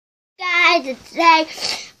decided today,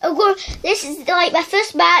 this is like my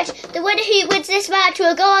first match. The winner who wins this match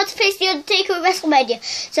will go on to face the Undertaker at WrestleMania.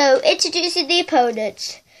 So, introducing the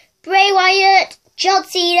opponents: Bray Wyatt, John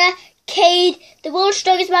Cena, Kane, the world's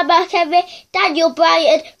strongest man Mark Henry, Daniel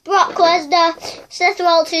Bryan, Brock Lesnar, Seth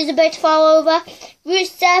Rollins, who's about to fall over,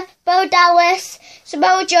 Rusev, Bo Dallas,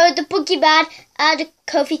 Samoa Joe, the Boogeyman, and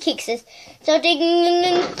Kofi Kingston. So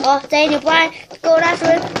Daniel Bryan going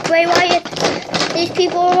after him, Bray Wyatt. These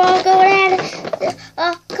people are all going at it.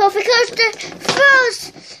 Kofi Kingston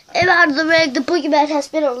throws him out of the ring. The Boogeyman has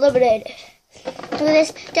been eliminated. Look at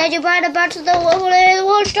this. Daniel Bryan about to the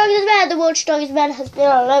world's strongest man. The world's strongest man has been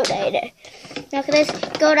eliminated. Look at this.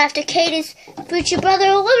 Going after Kane. His future brother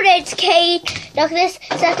eliminates Kane. Look at this.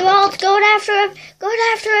 Seth Rollins going after him. Going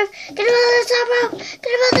after him. Get him on the top rope.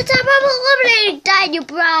 Get him on the top rope. Eliminating Daniel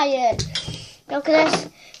Bryan. Look at this.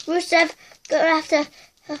 Rusev going after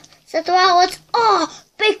Seth Rollins. Oh,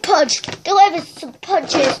 big punch. Delivers some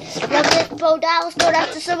punches. Look at this. Bo Dallas going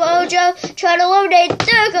after Samoa Joe. Trying to eliminate.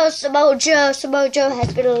 There goes Samoa Joe. Samoa Joe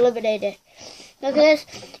has been eliminated. Look at this.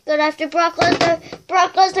 Going after Brock Lesnar.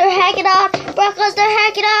 Brock Lesnar hanging on. Brock Lesnar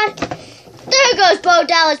hanging on. There goes Bo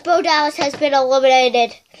Dallas. Bo Dallas has been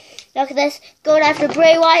eliminated. Look at this. Going after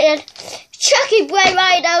Bray Wyatt. Chucking Bray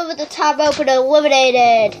Wyatt over the top rope and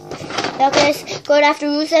eliminated. Look at this. Going after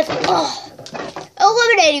Rusev. Oh.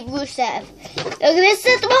 Eliminating Rusev. Look at this.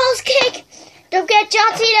 Seth Rollins kick. Don't get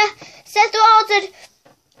John Cena. Seth Rollins and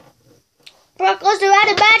Brock Lesnar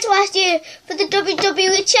had a match last year for the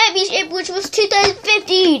WWE Championship, which was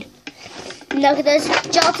 2015. Look at this.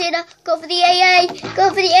 John Cena. Go for the AA. Go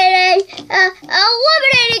for the AA.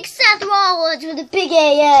 Eliminating Seth Rollins with a big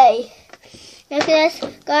AA. Look at this.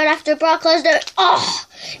 Going after Brock Lesnar. Oh.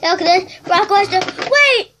 Look at this. Brock Lesnar.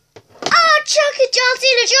 Wait. Oh, chucking John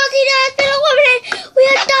Cena. John Cena has been eliminated. We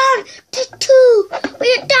are down to 2. We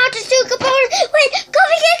are down to 2 components. Wait,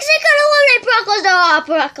 Kofi Kingston gonna eliminate Brock Lesnar. Oh,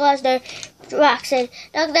 Brock Lesnar. Roxanne.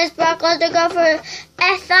 Look at this. Brock Lesnar go for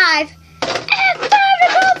F5. F5 to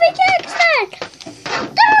Kofi Kingston.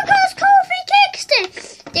 There goes Kofi Kingston.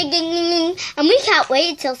 Ding, ding, ding, ding. And we can't wait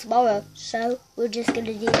until tomorrow. So we're just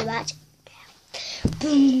gonna do the match now.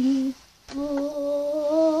 Boom,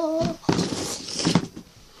 boom.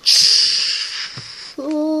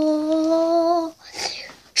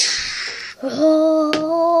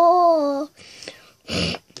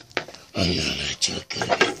 I'm not actually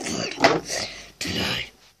gonna be fighting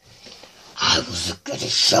tonight. I was gonna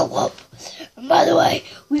show up. And by the way,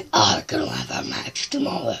 we are gonna have our match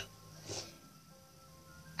tomorrow.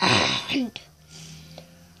 And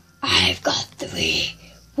I've got 3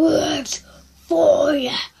 words for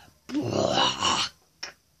you, Brock.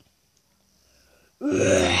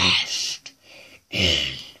 Rest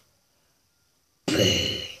in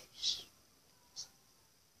peace.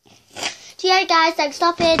 So yeah guys, thanks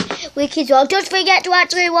for stopping with Kids Rock. Don't forget to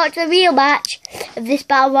actually watch the real match of this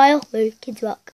Battle Royal with Kids Rock.